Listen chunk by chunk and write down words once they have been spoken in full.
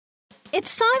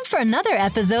It's time for another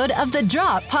episode of The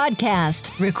Drop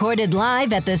Podcast, recorded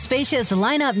live at the spacious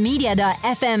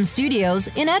lineupmedia.fm studios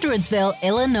in Edwardsville,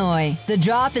 Illinois. The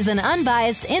Drop is an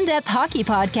unbiased, in-depth hockey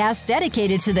podcast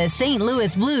dedicated to the St.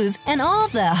 Louis Blues and all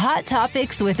the hot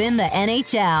topics within the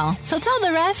NHL. So tell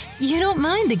the ref you don't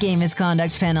mind the game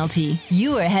misconduct penalty.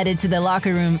 You are headed to the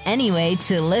locker room anyway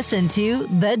to listen to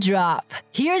The Drop.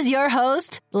 Here's your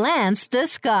host, Lance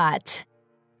DeScott.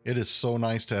 It is so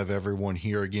nice to have everyone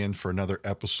here again for another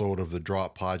episode of the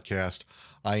Drop Podcast.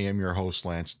 I am your host,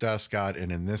 Lance DeScott,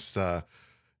 and in this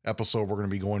episode, we're going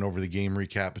to be going over the game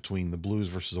recap between the Blues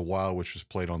versus the Wild, which was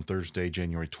played on Thursday,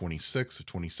 January 26th of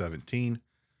 2017.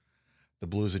 The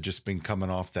Blues had just been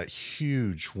coming off that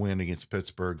huge win against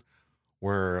Pittsburgh,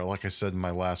 where, like I said in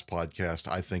my last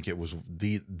podcast, I think it was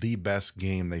the best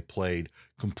game they played.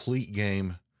 Complete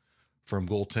game from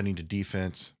goaltending to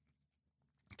defense,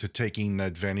 to taking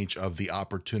advantage of the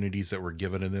opportunities that were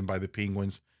given to them by the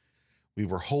Penguins. We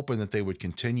were hoping that they would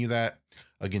continue that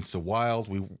against the Wild.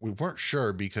 We weren't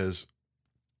sure because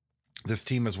this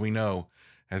team, as we know,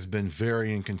 has been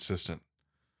very inconsistent.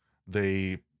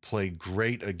 They play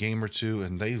great a game or two,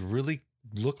 and they really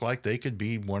look like they could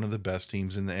be one of the best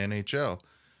teams in the NHL.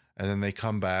 And then they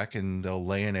come back and they'll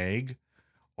lay an egg,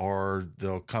 or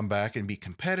they'll come back and be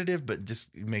competitive, but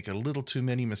just make a little too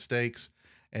many mistakes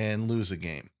and lose a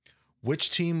game. Which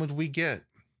team would we get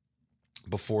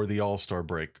before the All-Star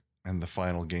break and the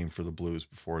final game for the Blues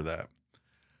before that?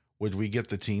 Would we get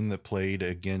the team that played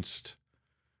against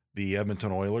the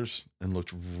Edmonton Oilers and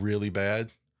looked really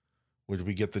bad? Would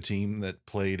we get the team that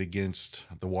played against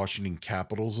the Washington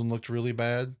Capitals and looked really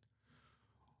bad?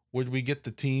 Would we get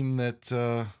the team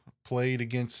that played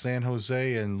against San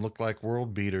Jose and looked like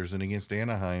world beaters, and against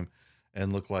Anaheim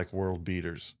and looked like world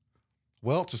beaters?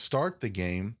 Well, to start the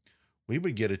game, we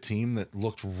would get a team that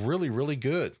looked really, really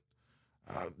good.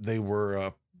 They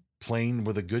were playing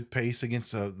with a good pace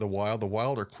against the Wild. The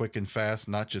Wild are quick and fast,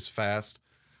 not just fast,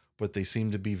 but they seem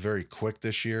to be very quick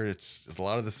this year. It's a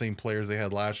lot of the same players they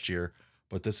had last year,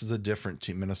 but this is a different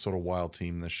team, Minnesota Wild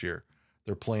team this year.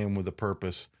 They're playing with a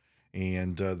purpose,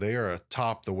 and they are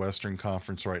atop the Western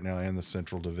Conference right now and the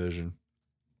Central Division.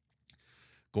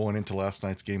 Going into last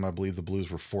night's game, I believe the Blues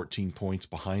were 14 points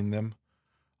behind them.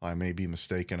 I may be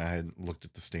mistaken. I hadn't looked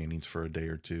at the standings for a day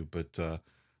or two, but the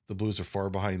Blues are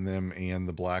far behind them and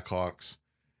the Blackhawks,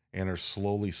 and are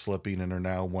slowly slipping and are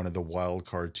now one of the wild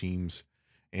card teams.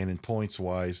 And in points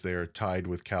wise, they are tied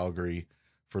with Calgary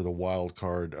for the wild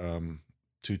card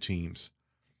two teams.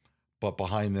 But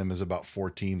behind them is about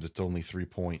four teams. It's only 3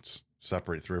 points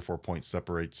separate, 3 or 4 points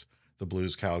separates the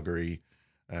Blues, Calgary,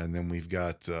 and then we've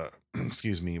got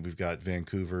we've got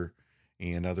Vancouver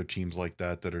and other teams like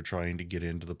that are trying to get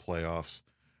into the playoffs.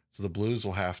 So the Blues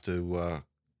will have to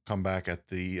come back at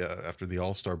the after the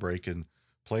All-Star break and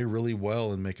play really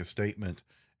well and make a statement.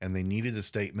 And they needed a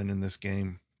statement in this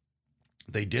game.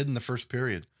 They did in the first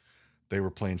period. They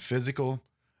were playing physical.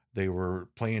 They were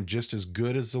playing just as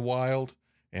good as the Wild.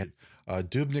 And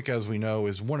Dubnyk, as we know,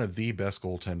 is one of the best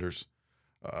goaltenders.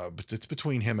 But it's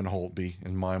between him and Holtby,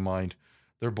 in my mind.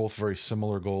 They're both very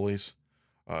similar goalies.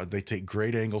 They take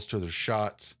great angles to their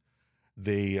shots.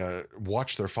 They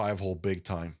watch their 5-hole big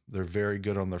time. They're very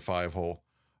good on their 5-hole.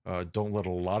 Don't let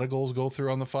a lot of goals go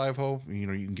through on the 5-hole. You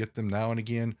can get them now and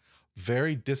again.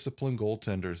 Very disciplined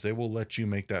goaltenders. They will let you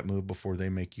make that move before they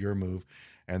make your move.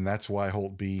 And that's why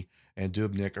Holtby and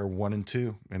Dubnyk are 1 and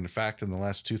 2. And in fact, in the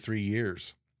last 2-3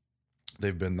 years,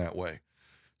 they've been that way.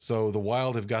 So the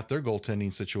Wild have got their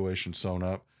goaltending situation sewn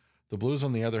up. The Blues,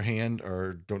 on the other hand,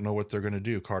 don't know what they're going to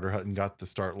do. Carter Hutton got the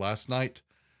start last night.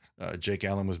 Jake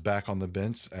Allen was back on the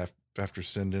bench after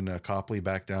sending Copley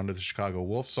back down to the Chicago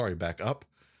Wolves. Back up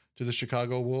to the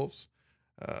Chicago Wolves.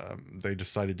 They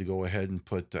decided to go ahead and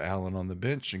put Allen on the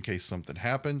bench in case something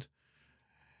happened.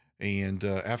 And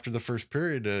after the first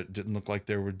period, it didn't look like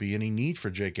there would be any need for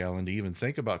Jake Allen to even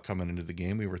think about coming into the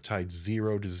game. We were tied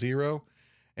 0-0,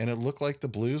 and it looked like the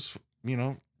Blues,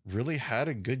 really had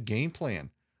a good game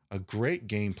plan. A great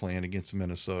game plan against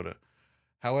Minnesota.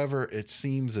 However, it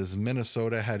seems as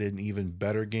Minnesota had an even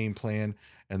better game plan,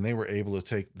 and they were able to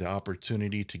take the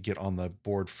opportunity to get on the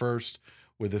board first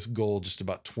with this goal just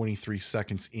about 23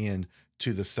 seconds in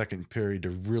to the second period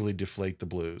to really deflate the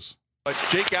Blues. But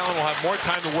Jake Allen will have more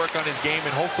time to work on his game,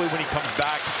 and hopefully when he comes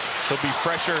back, he'll be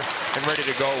fresher and ready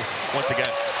to go once again.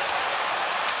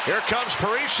 Here comes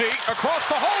Parise across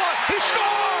the hole. He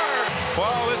scored!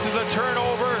 Well, this is a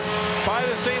turnover by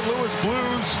the St. Louis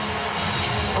Blues.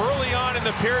 early on in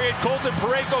the period. Colton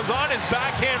Parayko's on his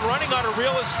backhand, running out of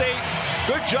real estate.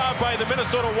 Good job by the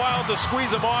Minnesota Wild to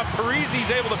squeeze him off.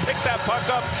 Parisi's able to pick that puck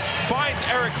up, finds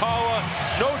Erik Haula.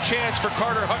 No chance for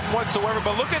Carter Hutton whatsoever,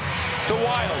 but look at the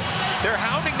Wild. They're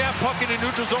hounding that puck into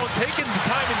neutral zone, taking the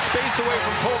time and space away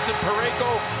from Colton Parayko.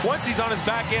 Once he's on his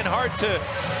backhand, hard to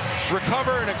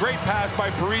recover, and a great pass by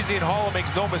Parise, and Haula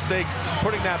makes no mistake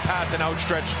putting that pass and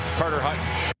outstretched Carter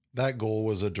Hutton. That goal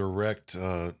was a direct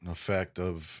effect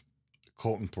of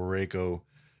Colton Parayko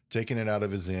taking it out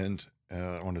of his end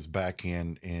on his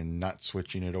backhand and not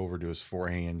switching it over to his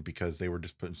forehand because they were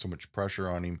just putting so much pressure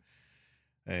on him.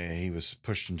 He was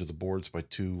pushed into the boards by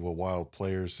two Wild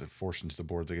players, forced into the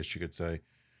boards, I guess you could say.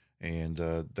 And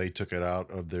they took it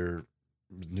out of their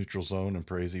neutral zone, and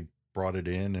Parise brought it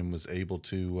in and was able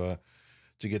to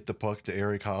get the puck to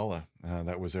Erik Haula.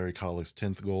 That was Erik Haula's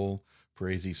 10th goal,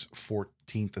 Parise's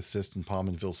 14th assist, and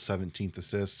Pominville's 17th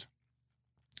assist.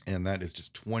 And that is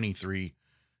just 23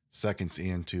 seconds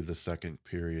into the second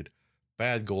period.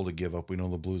 Bad goal to give up. We know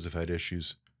the Blues have had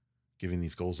issues giving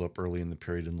these goals up early in the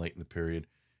period and late in the period,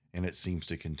 and it seems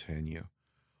to continue.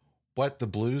 But the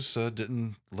Blues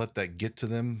didn't let that get to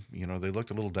them. You know, they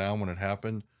looked a little down when it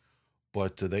happened,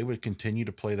 but they would continue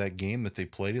to play that game that they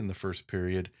played in the first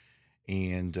period,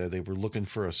 and they were looking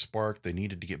for a spark. They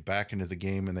needed to get back into the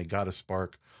game, and they got a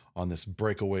spark on this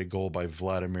breakaway goal by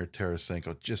Vladimir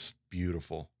Tarasenko. Just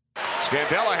beautiful.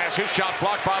 Scandella has his shot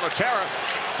blocked by Lehtera,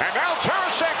 and now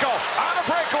Tarasenko on a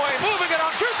breakaway, moving it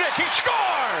on Dubnyk. He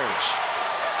scores!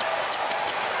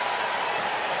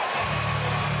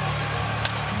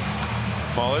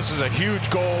 Well, this is a huge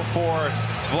goal for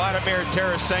Vladimir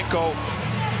Tarasenko.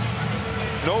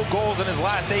 No goals in his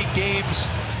last 8 games.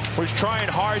 Was trying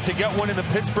hard to get one in the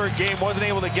Pittsburgh game. Wasn't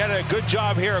able to get it. A good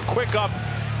job here. A quick up.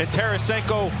 And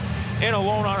Tarasenko in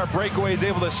alone on a breakaway is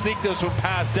able to sneak this one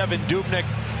past Devan Dubnyk.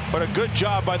 But a good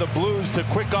job by the Blues to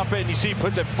quick up it. And you see he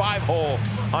puts it 5-hole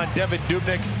on Devan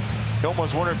Dubnyk. You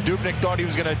almost wonder if Dubnyk thought he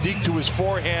was going to deke to his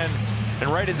forehand. And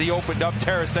right as he opened up,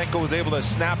 Tarasenko was able to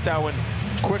snap that one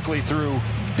quickly through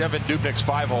Devan Dubnyk's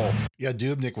 5-hole. Yeah,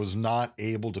 Dubnyk was not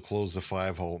able to close the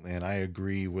 5-hole. And I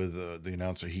agree with the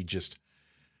announcer.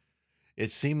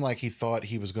 It seemed like he thought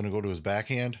he was going to go to his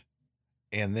backhand,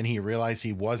 and then he realized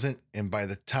he wasn't. And by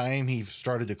the time he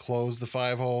started to close the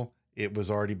 5-hole, it was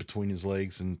already between his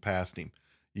legs and past him.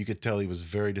 You could tell he was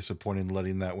very disappointed in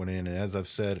letting that one in. And as I've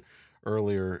said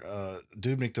earlier,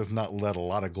 Dubnyk does not let a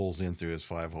lot of goals in through his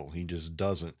 5-hole. He just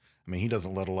doesn't. I mean, he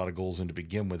doesn't let a lot of goals in to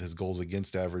begin with. His goals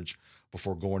against average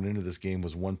before going into this game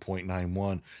was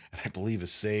 1.91. And I believe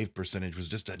his save percentage was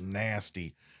just a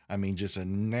nasty mean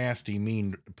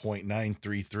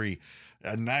 .933.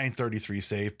 A .933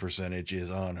 save percentage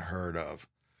is unheard of.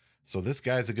 So this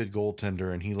guy's a good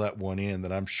goaltender, and he let one in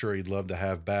that I'm sure he'd love to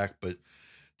have back, but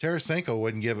Tarasenko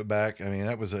wouldn't give it back. I mean,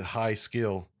 that was a high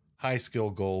skill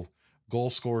goal. Goal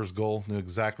scorer's goal, knew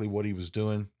exactly what he was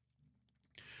doing.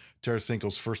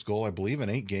 Tarasenko's first goal, I believe, in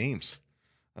 8 games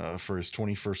for his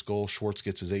 21st goal. Schwartz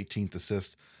gets his 18th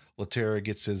assist. Lehtera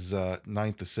gets his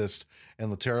 9th assist.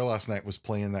 And Lehtera last night was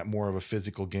playing that more of a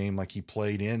physical game like he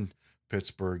played in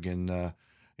Pittsburgh. And,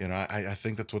 I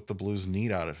think that's what the Blues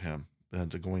need out of him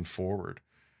to going forward.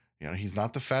 You know, he's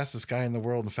not the fastest guy in the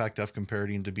world. In fact, I've compared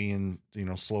him to being,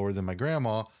 slower than my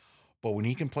grandma. But when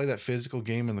he can play that physical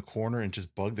game in the corner and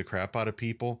just bug the crap out of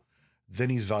people,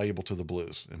 then he's valuable to the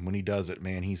Blues. And when he does it,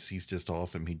 man, he's just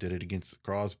awesome. He did it against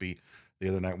Crosby the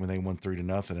other night when they won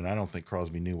 3-0, and I don't think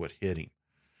Crosby knew what hit him.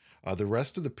 The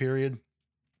rest of the period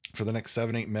for the next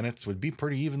 7-8 minutes would be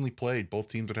pretty evenly played. Both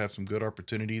teams would have some good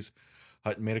opportunities.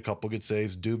 Hutton made a couple good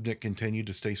saves. Dubnyk continued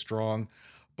to stay strong.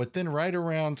 But then right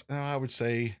around, I would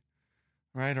say,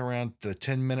 right around the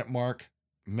 10-minute mark,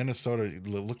 Minnesota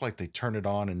looked like they turned it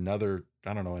on another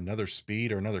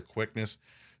speed or another quickness,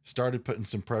 started putting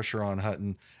some pressure on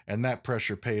Hutton, and that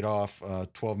pressure paid off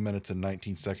 12 minutes and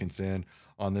 19 seconds in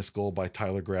on this goal by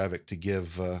Tyler Gravik to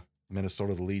give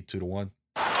Minnesota the lead 2-1.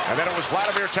 And then it was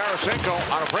Vladimir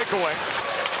Tarasenko on a breakaway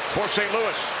for St.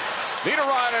 Louis.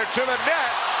 Niederreiter to the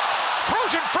net.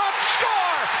 Throws in front.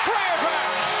 Score! Gravik!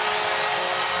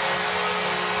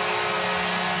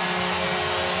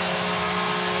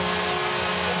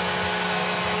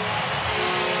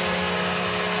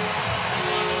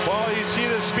 Well, you see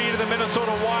the speed of the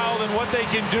Minnesota Wild and what they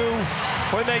can do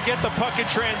when they get the puck in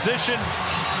transition.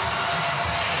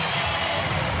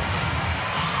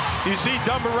 You see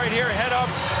Dumba right here, head up,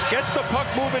 gets the puck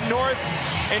moving north,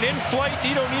 and in flight,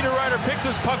 Nino Niederreiter picks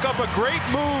his puck up. A great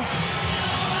move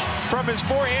from his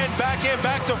forehand, backhand,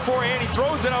 back to forehand. He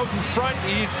throws it out in front.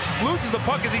 He loses the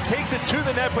puck as he takes it to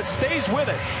the net, but stays with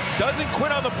it. Doesn't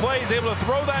quit on the play. He's able to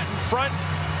throw that in front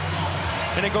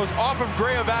and it goes off of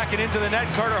Graovac and into the net.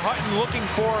 Carter Hutton looking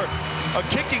for a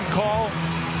kicking call.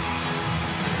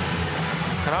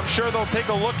 And I'm sure they'll take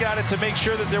a look at it to make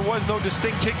sure that there was no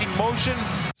distinct kicking motion.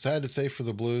 Sad to say for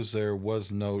the Blues, there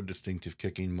was no distinctive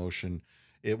kicking motion.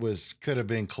 It could have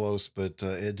been close, but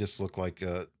it just looked like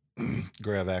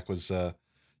Graovac was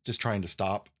just trying to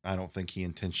stop. I don't think he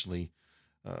intentionally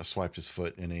swiped his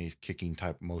foot in a kicking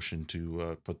type motion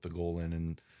to put the goal in.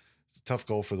 And it's a tough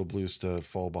goal for the Blues to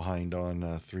fall behind on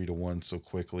 3-1 so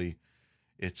quickly.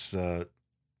 It's the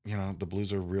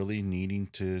Blues are really needing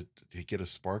to get a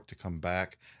spark to come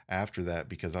back after that,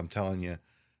 because I'm telling you,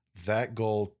 that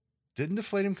goal didn't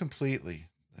deflate him completely.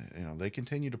 They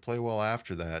continue to play well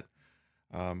after that.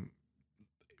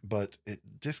 But it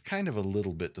just kind of a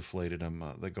little bit deflated him.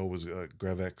 The goal was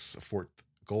Graovac's fourth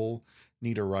goal,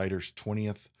 Niederreiter's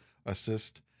 20th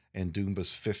assist, and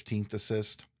Dumba's 15th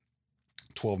assist.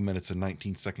 12 minutes and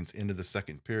 19 seconds into the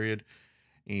second period.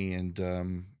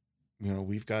 And,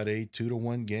 we've got a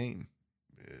 2-1 game.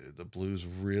 The Blues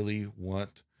really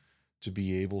want to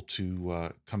be able to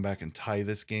come back and tie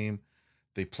this game.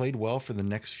 They played well for the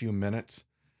next few minutes,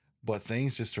 but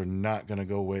things just are not going to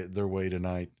go their way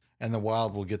tonight. And the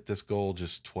Wild will get this goal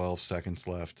just 12 seconds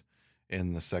left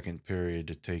in the second period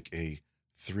to take a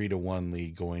 3-1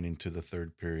 lead going into the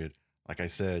third period. Like I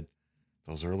said,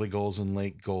 those early goals and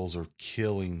late goals are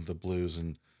killing the Blues,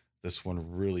 and this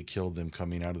one really killed them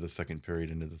coming out of the second period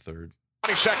into the third.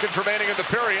 20 seconds remaining in the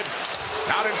period.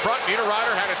 Out in front,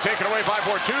 Niederreiter had it taken away by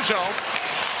Bortuzzo.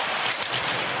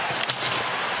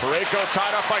 Parayko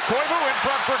tied up by Koivu, in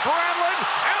front for Granlund,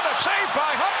 and the save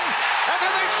by Hutton, and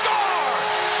then they score!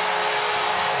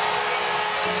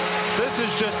 This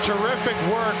is just terrific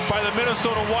work by the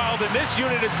Minnesota Wild. In this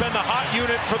unit, it's been the hot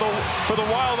unit for the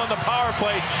Wild on the power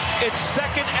play. It's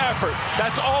second effort.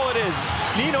 That's all it is.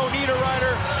 Nino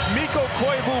Niederreiter, Mikko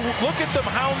Koivu, look at them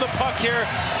hound the puck here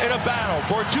in a battle.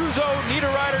 Bortuzzo,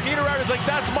 Niederreiter's like,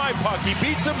 that's my puck. He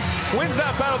beats him, wins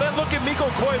that battle. Then look at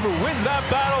Mikko Koivu, wins that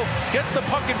battle, gets the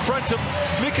puck in front of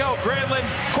Mikael Granlund.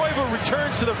 Koivu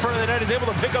returns to the front of the net, is able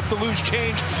to pick up the loose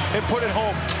change and put it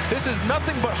home. This is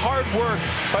nothing but hard work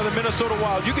by the Minnesota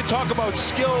Wild. You can talk about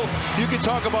skill, you can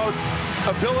talk about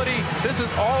ability. This is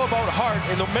all about heart,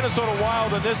 and the Minnesota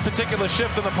Wild in this particular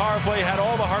shift in the power play had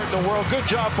all the heart in the world. Good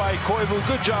job by Koivu,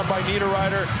 good job by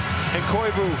Niederreiter, and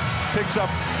Koivu picks up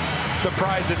the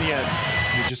prize in the end.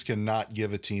 You just cannot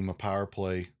give a team a power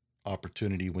play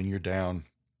opportunity when you're down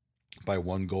by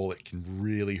one goal. It can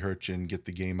really hurt you and get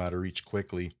the game out of reach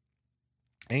quickly.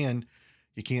 And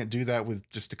you can't do that with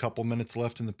just a couple minutes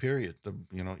left in the period.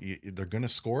 They're going to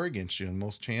score against you in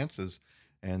most chances,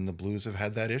 and the Blues have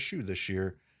had that issue this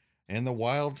year. And the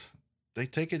Wild, they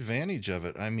take advantage of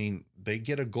it. I mean, they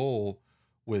get a goal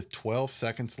with 12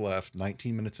 seconds left,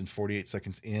 19 minutes and 48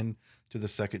 seconds in to the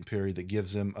second period, that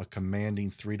gives them a commanding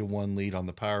 3-1 lead on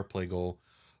the power play goal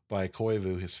by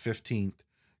Koivu, his 15th.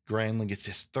 Granlund gets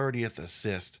his 30th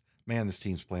assist. Man, this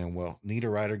team's playing well.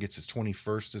 Niederreiter gets his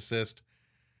 21st assist.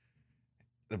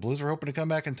 The Blues are hoping to come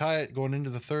back and tie it going into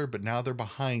the third, but now they're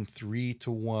behind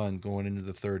 3-1 going into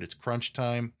the third. It's crunch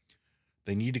time.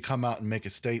 They need to come out and make a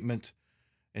statement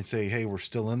and say, hey, we're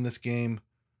still in this game.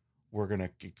 We're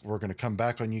gonna come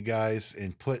back on you guys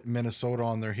and put Minnesota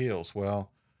on their heels.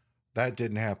 Well, that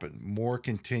didn't happen. More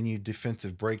continued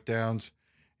defensive breakdowns,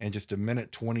 and just a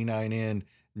minute 29 in,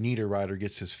 Niederreiter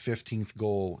gets his 15th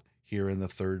goal here in the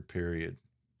third period.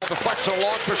 Deflection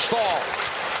along for Stahl.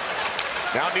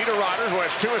 Now Niederreiter, who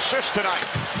has 2 assists tonight,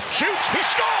 shoots, he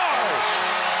scores!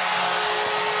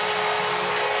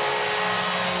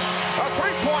 A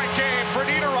 3-point game for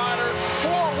Niederreiter,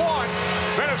 4-1,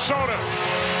 Minnesota.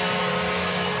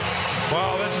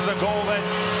 Well, this is a goal that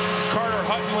Carter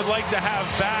Hutton would like to have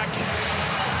back.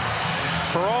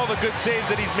 For all the good saves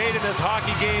that he's made in this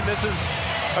hockey game, this is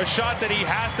a shot that he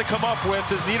has to come up with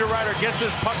as Niederreiter gets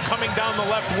his puck coming down the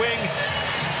left wing.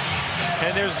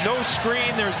 And there's no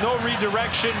screen, there's no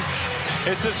redirection.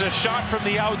 It's just a shot from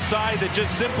the outside that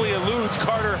just simply eludes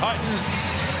Carter Hutton.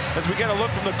 As we get a look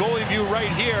from the goalie view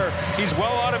right here, he's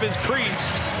well out of his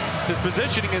crease. His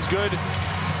positioning is good.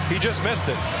 He just missed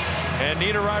it. And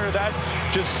Niederreiter, that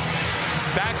just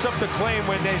backs up the claim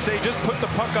when they say just put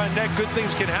the puck on net, good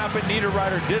things can happen.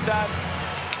 Niederreiter did that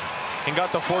and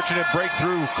got the fortunate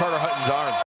breakthrough Carter Hutton's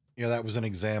arm. Yeah, that was an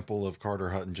example of Carter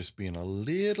Hutton just being a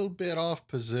little bit off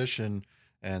position,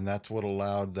 and that's what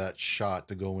allowed that shot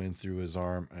to go in through his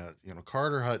arm.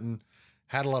 Carter Hutton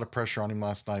had a lot of pressure on him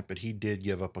last night, but he did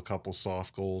give up a couple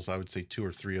soft goals. I would say 2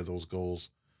 or 3 of those goals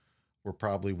were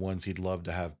probably ones he'd love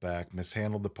to have back.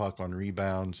 Mishandled the puck on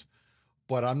rebounds,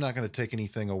 but I'm not going to take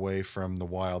anything away from the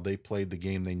Wild. They played the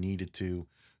game they needed to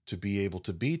to be able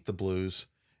to beat the Blues,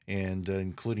 and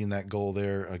including that goal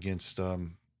there against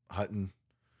Hutton.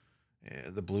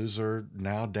 The Blues are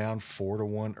now down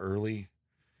 4-1 early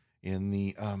in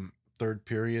the third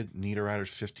period.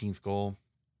 Niederreiter's 15th goal.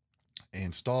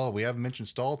 And Stahl, we haven't mentioned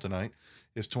Stahl tonight,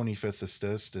 his 25th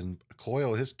assist, and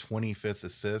Coyle, his 25th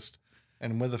assist.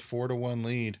 And with a 4-1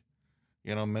 lead,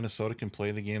 Minnesota can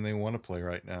play the game they want to play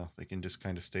right now. They can just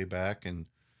kind of stay back and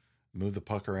move the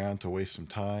puck around to waste some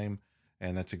time.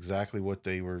 And that's exactly what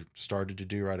they were started to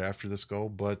do right after this goal.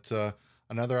 But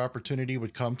another opportunity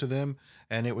would come to them,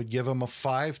 and it would give them a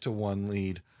 5-1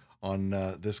 lead on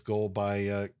this goal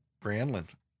by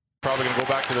Granlund. Probably going to go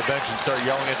back to the bench and start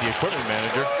yelling at the equipment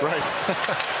manager. Right.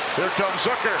 Here comes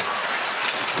Zucker.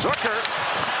 Zucker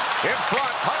in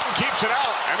front. Hutton keeps it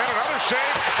out. And then another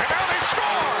save. And now they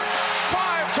score.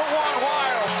 5-1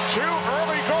 Wild. 2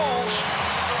 early goals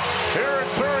here in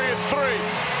period 3.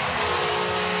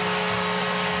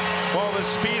 Well, the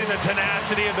speed and the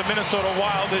tenacity of the Minnesota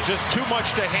Wild is just too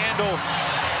much to handle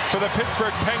for the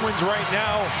Pittsburgh Penguins right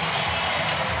now.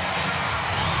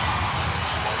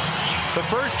 The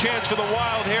first chance for the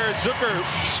Wild here, Zucker,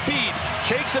 speed,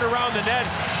 takes it around the net,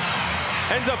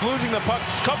 ends up losing the puck.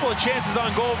 Couple of chances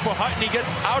on goal for Hutton. He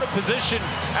gets out of position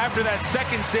after that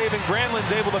second save, and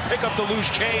Granlund's able to pick up the loose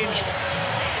change.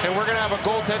 And we're going to have a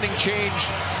goaltending change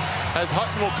as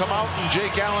Hutton will come out and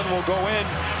Jake Allen will go in.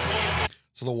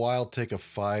 So the Wild take a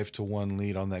 5-1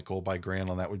 lead on that goal by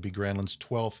Granlund. That would be Granlund's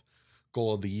 12th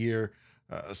goal of the year.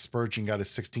 Spurgeon got his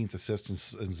 16th assist, and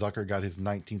Zucker got his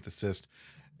 19th assist.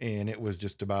 And it was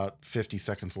just about 50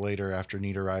 seconds later after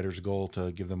Niederreiter's goal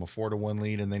to give them a 4-1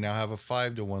 lead, and they now have a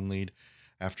 5-1 lead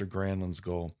after Granlund's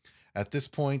goal. At this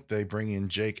point, they bring in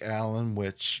Jake Allen,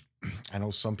 which I know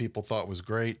some people thought was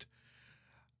great.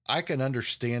 I can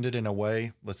understand it in a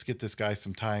way. Let's get this guy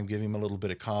some time, give him a little bit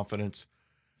of confidence.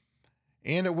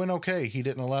 And it went okay. He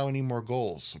didn't allow any more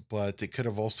goals, but it could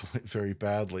have also went very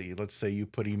badly. Let's say you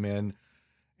put him in,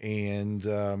 and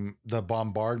the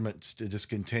bombardment just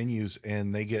continues,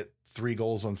 and they get 3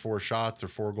 goals on 4 shots or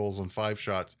 4 goals on 5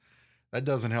 shots. That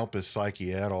doesn't help his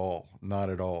psyche at all. Not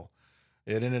at all.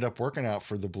 It ended up working out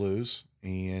for the Blues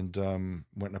and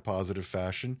went in a positive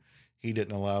fashion. He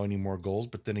didn't allow any more goals,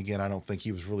 but then again, I don't think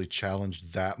he was really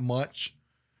challenged that much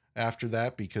after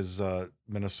that, because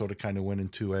Minnesota kind of went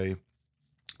into a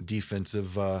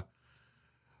defensive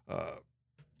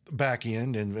back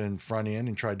end and front end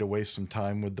and tried to waste some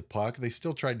time with the puck. They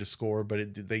still tried to score,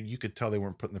 but you could tell they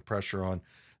weren't putting the pressure on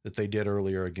that they did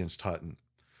earlier against Hutton.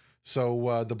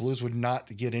 So the Blues would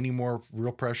not get any more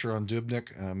real pressure on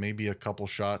Dubnyk, maybe a couple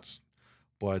shots.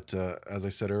 But as I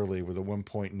said earlier, with a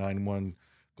 1.91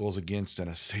 goals against and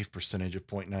a save percentage of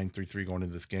 .933 going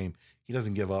into this game, he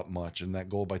doesn't give up much. And that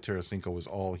goal by Tarasenko was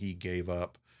all he gave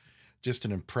up. Just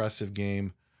an impressive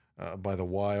game by the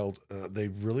Wild. They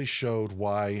really showed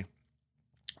why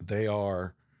they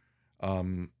are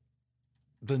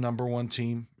the number 1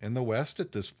 team in the West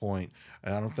at this point.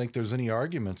 I don't think there's any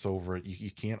arguments over it.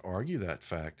 You can't argue that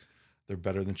fact. They're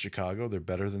better than Chicago. They're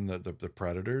better than the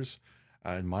Predators.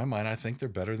 In my mind, I think they're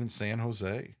better than San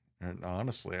Jose. And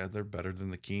honestly, they're better than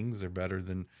the Kings. They're better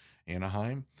than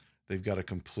Anaheim. They've got a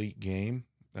complete game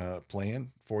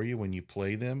plan for you when you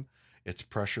play them. It's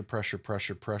pressure, pressure,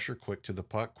 pressure, pressure, quick to the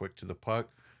puck.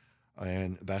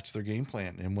 And that's their game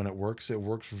plan. And when it works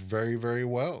very, very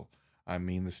well. I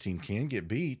mean, this team can get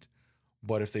beat,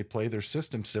 but if they play their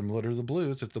system similar to the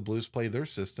Blues, if the Blues play their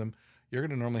system, you're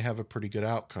going to normally have a pretty good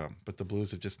outcome. But the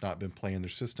Blues have just not been playing their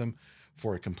system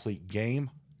for a complete game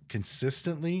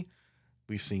consistently.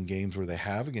 We've seen games where they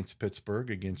have against Pittsburgh,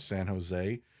 against San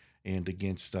Jose, and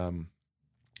against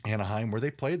Anaheim, where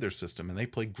they played their system and they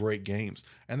played great games.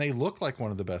 And they look like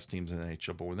one of the best teams in the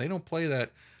NHL. But when they don't play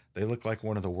that, they look like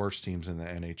one of the worst teams in the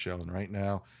NHL. And right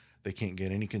now, they can't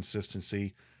get any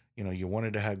consistency. You know, you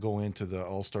wanted to go into the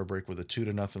All-Star break with a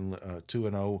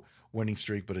 2-0 winning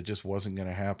streak, but it just wasn't going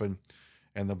to happen.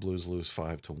 And the Blues lose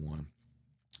 5-1.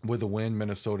 With a win,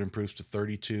 Minnesota improves to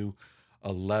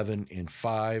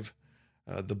 32-11-5.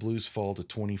 The Blues fall to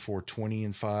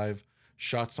 24-20-5.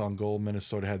 Shots on goal,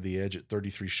 Minnesota had the edge at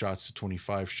 33 shots to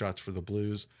 25 shots for the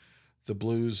Blues. The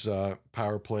Blues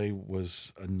power play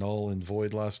was a null and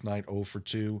void last night, 0 for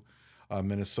 2.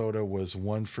 Minnesota was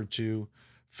 1 for 2.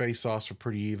 Face-offs were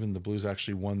pretty even. The Blues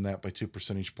actually won that by 2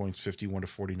 percentage points,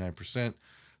 51-49%.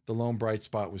 The lone bright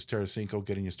spot was Tarasenko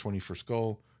getting his 21st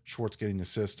goal, Schwartz getting an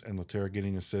assist, and Lehtera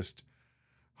getting an assist.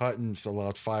 Hutton's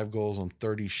allowed 5 goals on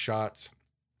 30 shots,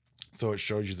 so it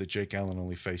shows you that Jake Allen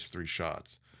only faced 3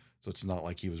 shots. So it's not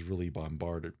like he was really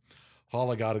bombarded.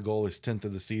 Hala got a goal, his 10th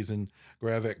of the season.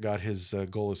 Gravik got his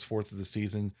goal, his 4th of the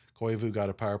season. Koivu got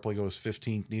a power play goal, his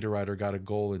 15th. Niederreiter got a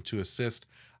goal and 2 assists.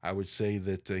 I would say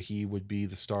that he would be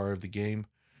the star of the game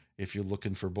if you're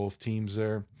looking for both teams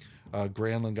there.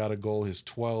 Granlund got a goal, his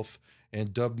 12th.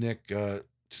 And Dubnyk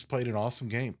just played an awesome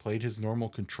game, played his normal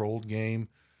controlled game,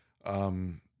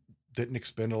 didn't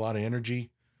expend a lot of energy,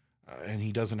 and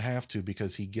he doesn't have to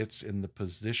because he gets in the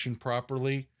position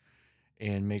properly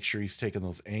and make sure he's taking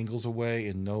those angles away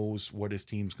and knows what his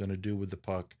team's going to do with the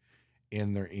puck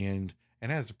in their end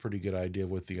and has a pretty good idea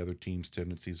what the other team's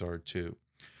tendencies are too.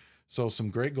 So some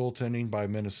great goaltending by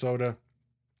Minnesota,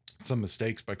 some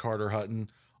mistakes by Carter Hutton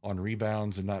on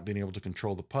rebounds and not being able to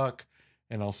control the puck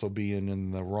and also being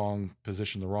in the wrong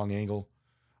position, the wrong angle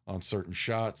on certain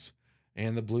shots.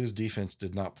 And the Blues defense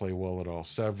did not play well at all.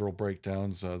 Several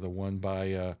breakdowns, the one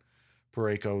by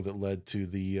Parayko that led to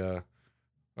the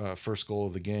first goal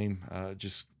of the game.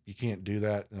 Just you can't do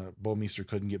that. Bouwmeester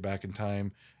couldn't get back in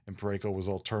time, and Parayko was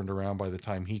all turned around by the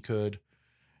time he could.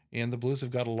 And the Blues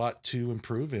have got a lot to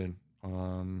improve in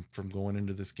from going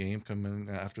into this game coming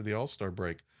after the All-Star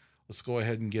break. Let's go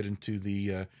ahead and get into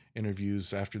the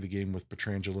interviews after the game with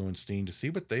Pietrangelo and Steen to see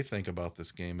what they think about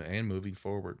this game and moving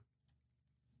forward.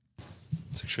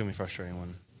 It's extremely frustrating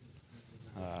when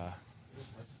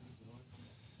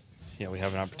we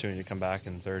have an opportunity to come back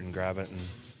in third and grab it and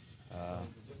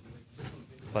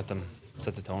let them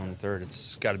set the tone in the third.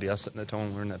 It's got to be us setting the tone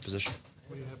when we're in that position.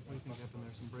 What do you think happened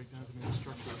there? Some breakdowns? I mean, the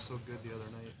structure was so good the other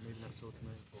night, maybe not so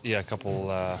tonight. Yeah, a couple.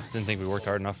 Didn't think we worked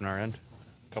hard enough in our end.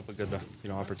 A couple of good,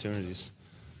 opportunities.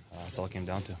 That's all it came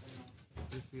down to.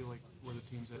 Do you feel like where the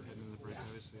team's at heading into the break?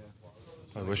 Obviously,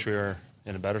 I wish we were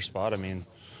in a better spot. I mean,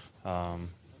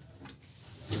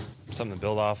 something to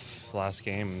build off last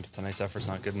game. Tonight's effort's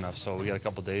not good enough, so we got a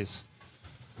couple days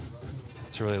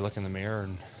to really look in the mirror,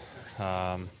 and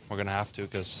we're going to have to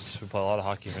because we play a lot of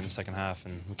hockey here in the second half,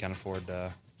 and we can't afford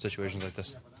situations like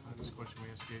this. This question we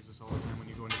ask Jesus all the time when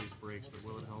you go into these breaks, but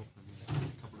will it help? I mean,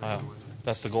 a couple days away.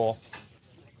 That's the goal.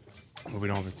 We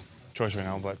don't have a choice right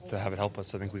now, but to have it help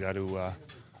us, I think we got to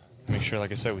make sure,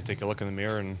 like I said, we take a look in the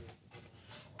mirror, and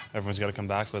everyone's got to come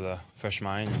back with a fresh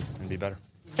mind and be better.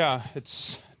 Yeah,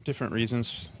 it's different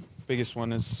reasons. Biggest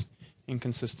one is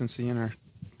inconsistency in our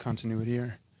continuity,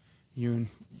 or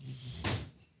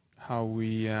how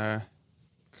we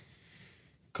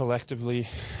collectively,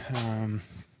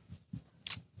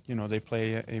 they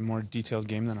play a more detailed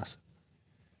game than us.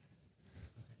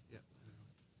 Yeah.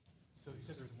 So you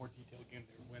said there was a more detailed game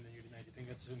there when you tonight. Do you think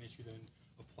that's an issue then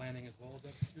of planning as well as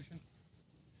execution?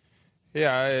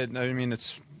 Yeah, I mean,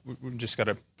 we just got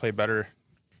to play better.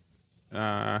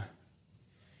 That's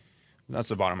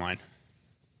the bottom line.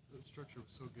 The structure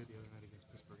was so good the other night against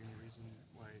Pittsburgh. Any reason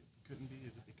why it couldn't be?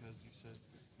 Is it because you said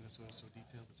Minnesota's so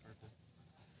detailed it's hard to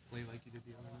play like you did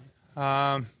the other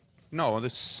night? No,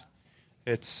 it's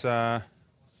how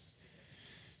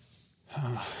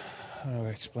do I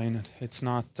explain it? It's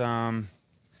not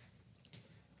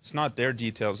their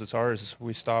details, it's ours.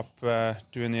 We stop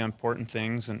doing the important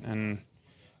things and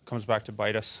it comes back to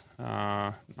bite us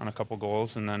on a couple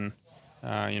goals, and then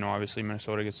obviously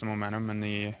Minnesota gets the momentum and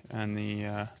the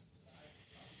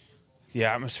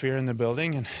atmosphere in the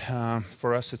building, and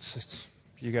for us it's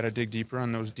you got to dig deeper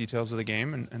on those details of the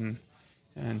game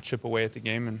and chip away at the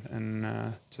game,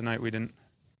 and tonight we didn't.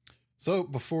 So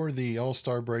before the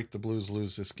All-Star break, the Blues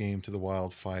lose this game to the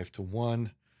Wild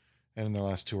 5-1, and in their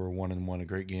last two are 1-1. A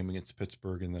great game against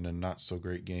Pittsburgh, and then a not so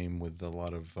great game with a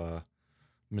lot of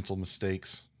mental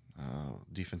mistakes,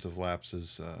 defensive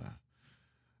lapses,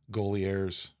 goalie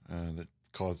errors that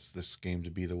caused this game to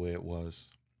be the way it was.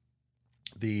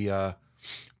 The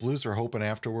Blues are hoping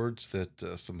afterwards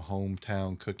that some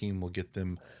hometown cooking will get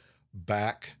them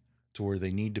back to where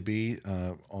they need to be.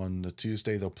 On the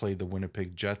Tuesday, they'll play the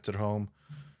Winnipeg Jets at home.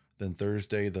 Then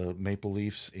Thursday, the Maple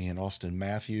Leafs and Austin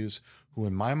Matthews, who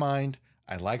in my mind,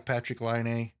 I like Patrick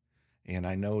Laine, and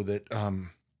I know that Connor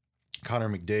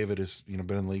McDavid has been in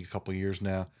the league a couple of years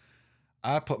now.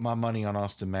 I put my money on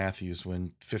Austin Matthews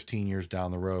when 15 years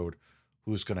down the road,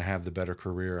 who's going to have the better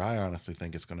career. I honestly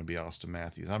think it's going to be Austin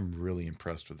Matthews. I'm really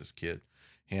impressed with this kid.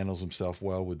 Handles himself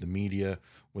well with the media,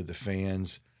 with the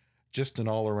fans, just an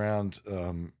all-around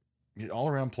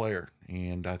player.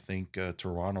 And I think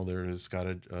Toronto there has got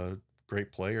a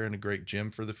great player and a great gym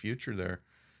for the future there.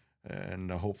 And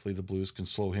hopefully the Blues can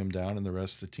slow him down and the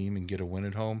rest of the team and get a win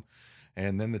at home.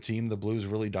 And then the Blues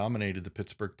really dominated. The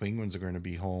Pittsburgh Penguins are going to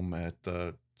be home at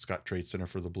the Scott Trade Center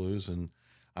for the Blues, and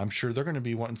I'm sure they're going to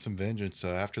be wanting some vengeance.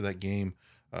 After that game,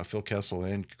 Phil Kessel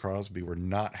and Crosby were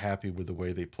not happy with the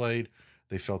way they played.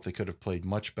 They felt they could have played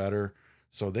much better.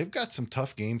 So they've got some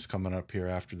tough games coming up here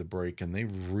after the break, and they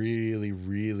really,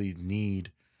 really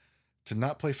need to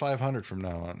not play 500 from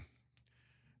now on.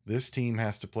 This team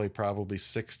has to play probably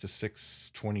 6 to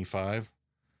 625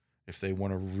 if they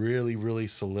want to really, really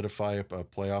solidify a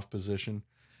playoff position.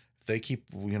 If they keep,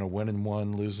 winning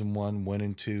 1, losing 1,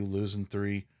 winning 2, losing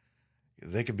 3,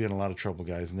 they could be in a lot of trouble,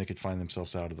 guys, and they could find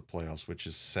themselves out of the playoffs, which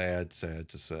is sad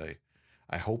to say.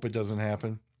 I hope it doesn't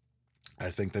happen. I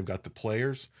think they've got the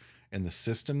players and the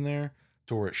system there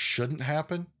to where it shouldn't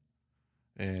happen.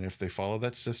 And if they follow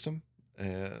that system,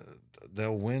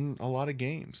 they'll win a lot of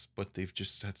games. But they've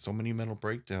just had so many mental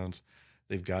breakdowns.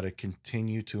 They've got to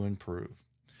continue to improve.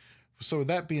 So with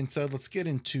that being said, let's get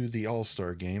into the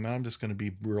All-Star game. I'm just going to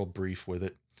be real brief with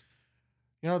it.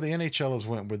 The NHL has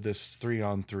went with this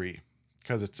 3-on-3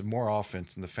 because it's more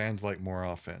offense and the fans like more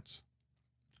offense.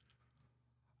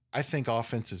 I think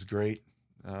offense is great.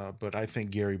 But I think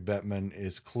Gary Bettman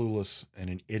is clueless and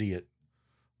an idiot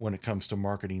when it comes to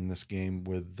marketing this game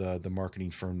with the marketing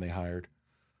firm they hired,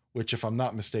 which, if I'm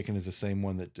not mistaken, is the same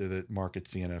one that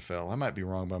markets the NFL. I might be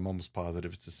wrong, but I'm almost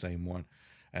positive it's the same one.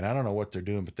 And I don't know what they're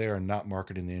doing, but they are not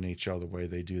marketing the NHL the way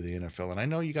they do the NFL. And I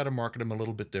know you got to market them a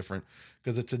little bit different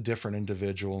because it's a different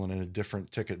individual and a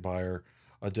different ticket buyer,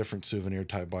 a different souvenir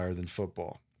type buyer than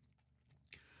football.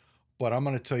 But I'm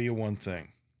going to tell you one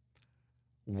thing.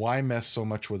 Why mess so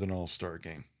much with an all-star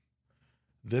game?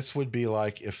 This would be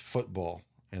like if football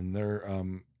and their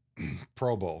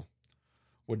Pro Bowl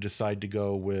would decide to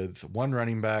go with 1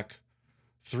 running back,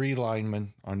 3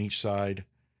 linemen on each side,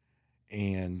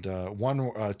 and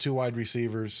 2 wide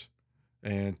receivers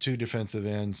and 2 defensive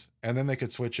ends. And then they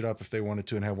could switch it up if they wanted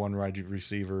to and have 1 wide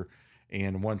receiver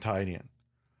and 1 tight end.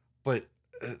 But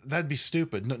that'd be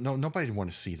stupid. No, nobody would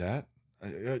want to see that.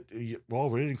 Well,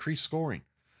 it would increase scoring.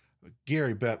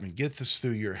 Gary Bettman, get this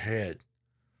through your head.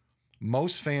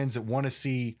 Most fans that want to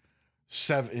see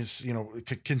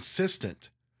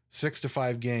consistent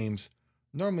 6-5 games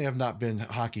normally have not been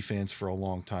hockey fans for a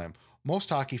long time. Most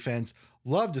hockey fans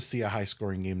love to see a high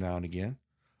scoring game now and again.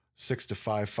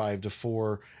 6-5,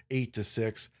 5-4,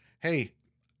 8-6. Hey,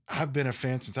 I've been a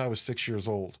fan since I was 6 years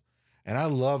old, and I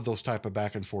love those type of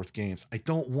back and forth games. I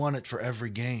don't want it for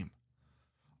every game.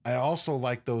 I also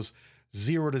like those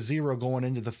 0-0 going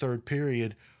into the third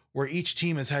period where each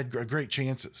team has had great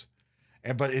chances.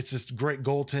 But it's this great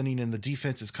goaltending and the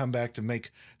defense has come back to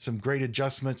make some great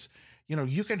adjustments.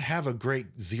 You can have a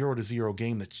great 0-0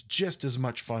 game that's just as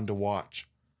much fun to watch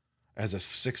as a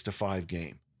 6-5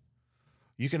 game.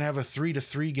 You can have a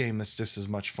 3-3 game that's just as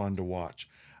much fun to watch.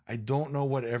 I don't know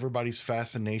what everybody's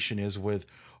fascination is with,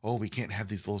 we can't have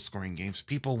these low scoring games.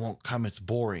 People won't come. It's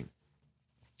boring.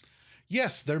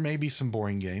 Yes, there may be some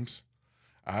boring games.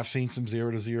 I've seen some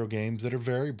 0-0 games that are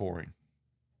very boring.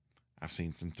 I've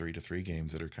seen some 3-3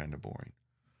 games that are kind of boring.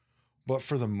 But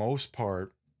for the most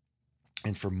part,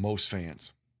 and for most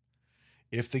fans,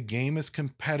 if the game is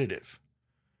competitive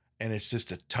and it's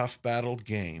just a tough battled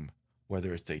game,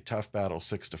 whether it's a tough battle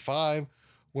 6-5,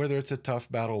 whether it's a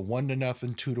tough battle 1-0,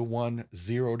 2-1,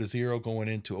 0-0 going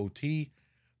into OT,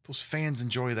 those fans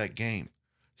enjoy that game.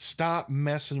 Stop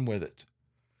messing with it.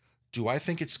 Do I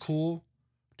think it's cool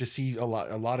to see a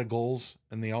lot of goals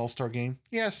in the All-Star game?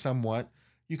 Yeah, somewhat.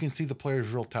 You can see the players'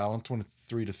 real talent when it's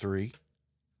 3-3.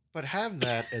 But have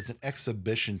that as an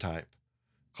exhibition type.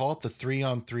 Call it the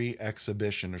 3-on-3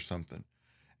 exhibition or something.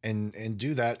 And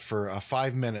do that for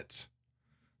 5 minutes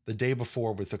the day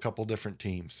before with a couple different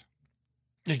teams.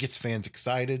 It gets fans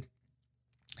excited.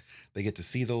 They get to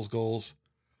see those goals.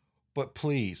 But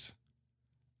please,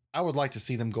 I would like to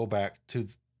see them go back to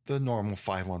the normal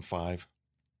 5-on-5.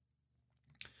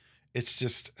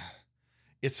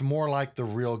 It's more like the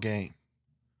real game.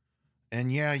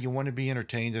 And yeah, you want to be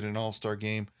entertained at an all-star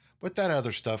game, but that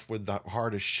other stuff with the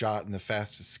hardest shot and the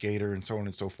fastest skater and so on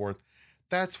and so forth,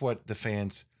 that's what the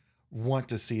fans want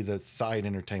to see, the side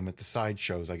entertainment, the side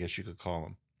shows, I guess you could call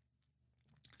them.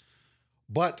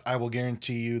 But I will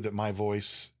guarantee you that my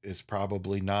voice is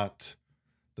probably not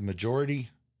the majority.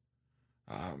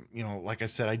 Like I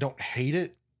said, I don't hate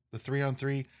it, the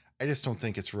 3-on-3. I just don't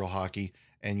think it's real hockey,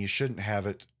 and you shouldn't have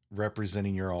it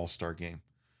representing your all-star game.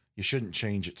 You shouldn't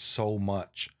change it so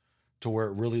much to where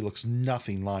it really looks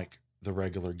nothing like the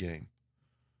regular game.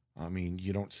 I mean,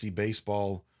 you don't see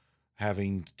baseball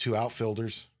having 2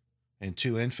 outfielders and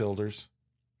 2 infielders.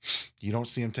 You don't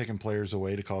see them taking players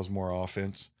away to cause more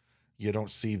offense. You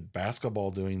don't see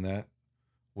basketball doing that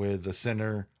with a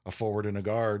center, a forward, and a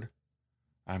guard.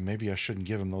 Maybe I shouldn't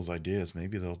give them those ideas.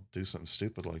 Maybe they'll do something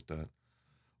stupid like that.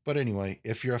 But anyway,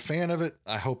 if you're a fan of it,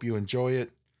 I hope you enjoy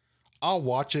it. I'll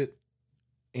watch it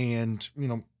and,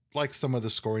 like some of the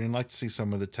scoring and like to see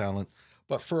some of the talent.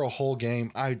 But for a whole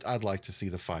game, I'd like to see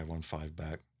the 5-on-5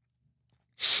 back.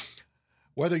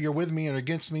 Whether you're with me or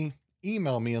against me,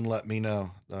 email me and let me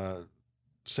know.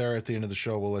 Sarah at the end of the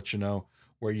show will let you know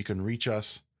where you can reach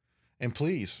us. And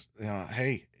please,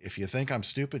 hey, if you think I'm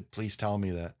stupid, please tell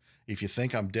me that. If you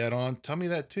think I'm dead on, tell me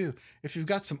that too. If you've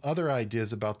got some other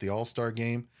ideas about the All-Star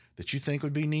game that you think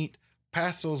would be neat,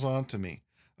 pass those on to me.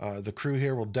 The crew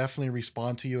here will definitely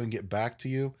respond to you and get back to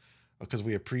you because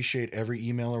we appreciate every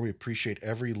emailer. We appreciate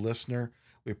every listener.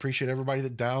 We appreciate everybody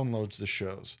that downloads the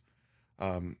shows.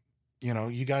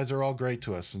 You guys are all great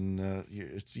to us, and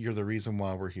you're the reason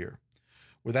why we're here.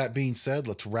 With that being said,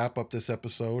 let's wrap up this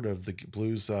episode of the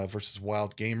Blues versus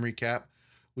Wild game recap.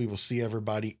 We will see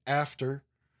everybody after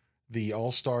the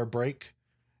All-Star break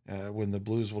when the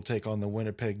Blues will take on the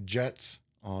Winnipeg Jets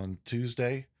on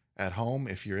Tuesday at home.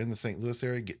 If you're in the St. Louis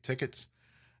area, get tickets,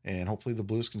 and hopefully the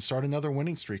Blues can start another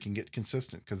winning streak and get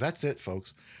consistent, because that's it,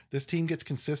 folks. This team gets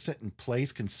consistent and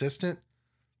plays consistent.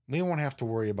 We won't have to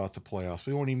worry about the playoffs.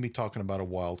 We won't even be talking about a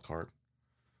wild card.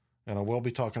 And I will be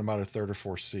talking about a 3rd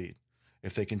or 4th seed.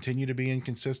 If they continue to be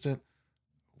inconsistent,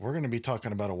 we're going to be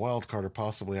talking about a wild card or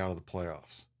possibly out of the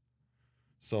playoffs.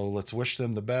 So let's wish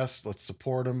them the best. Let's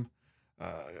support them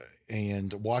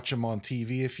and watch them on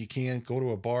TV if you can. Go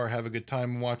to a bar, have a good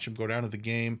time and watch them. Go down to the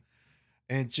game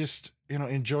and just,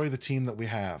 enjoy the team that we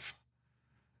have.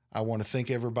 I want to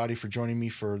thank everybody for joining me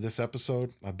for this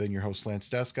episode. I've been your host, Lance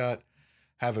Descott.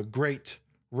 Have a great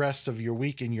rest of your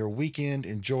week and your weekend.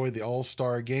 Enjoy the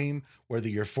All-Star game, whether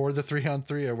you're for the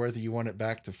 3-on-3 or whether you want it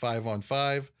back to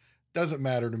 5-on-5. Doesn't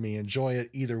matter to me. Enjoy it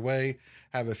either way.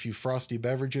 Have a few frosty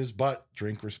beverages, but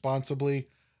drink responsibly.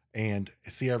 And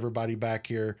see everybody back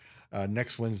here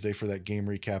next Wednesday for that game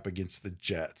recap against the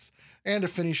Jets. And to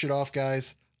finish it off,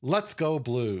 guys, let's go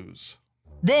Blues.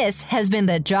 This has been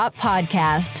the Drop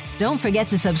Podcast. Don't forget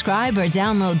to subscribe or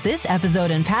download this episode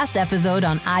and past episode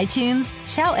on iTunes,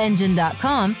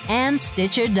 shoutengine.com, and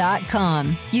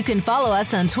Stitcher.com. You can follow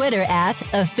us on Twitter at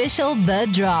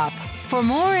 @OfficialTheDrop. For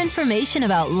more information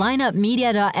about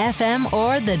lineupmedia.fm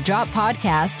or the Drop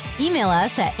Podcast, email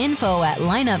us at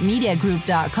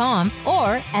info@lineupmediagroup.com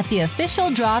or at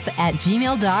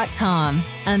theofficialdrop@gmail.com.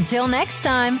 Until next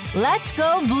time, let's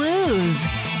go Blues!